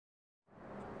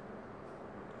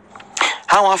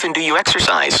How often do you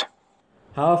exercise?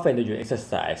 How often do you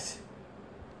exercise?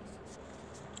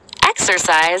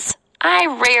 Exercise? I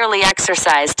rarely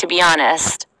exercise, to be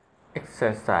honest.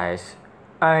 Exercise?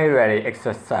 I rarely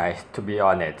exercise, to be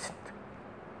honest.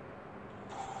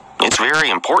 It's very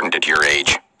important at your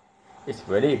age. It's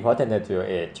very important at your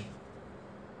age.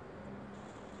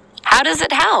 How does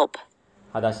it help?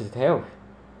 How does it help?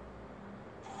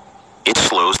 It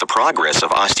slows the progress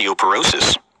of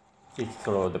osteoporosis. It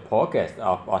slows the progress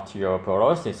of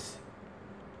osteoporosis.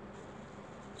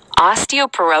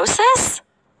 Osteoporosis?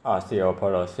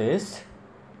 Osteoporosis?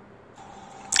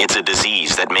 It's a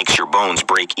disease that makes your bones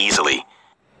break easily.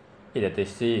 It's a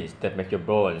disease that makes your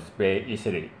bones break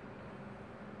easily.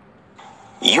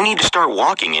 You need to start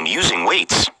walking and using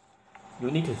weights.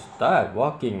 You need to start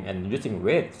walking and using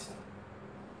weights.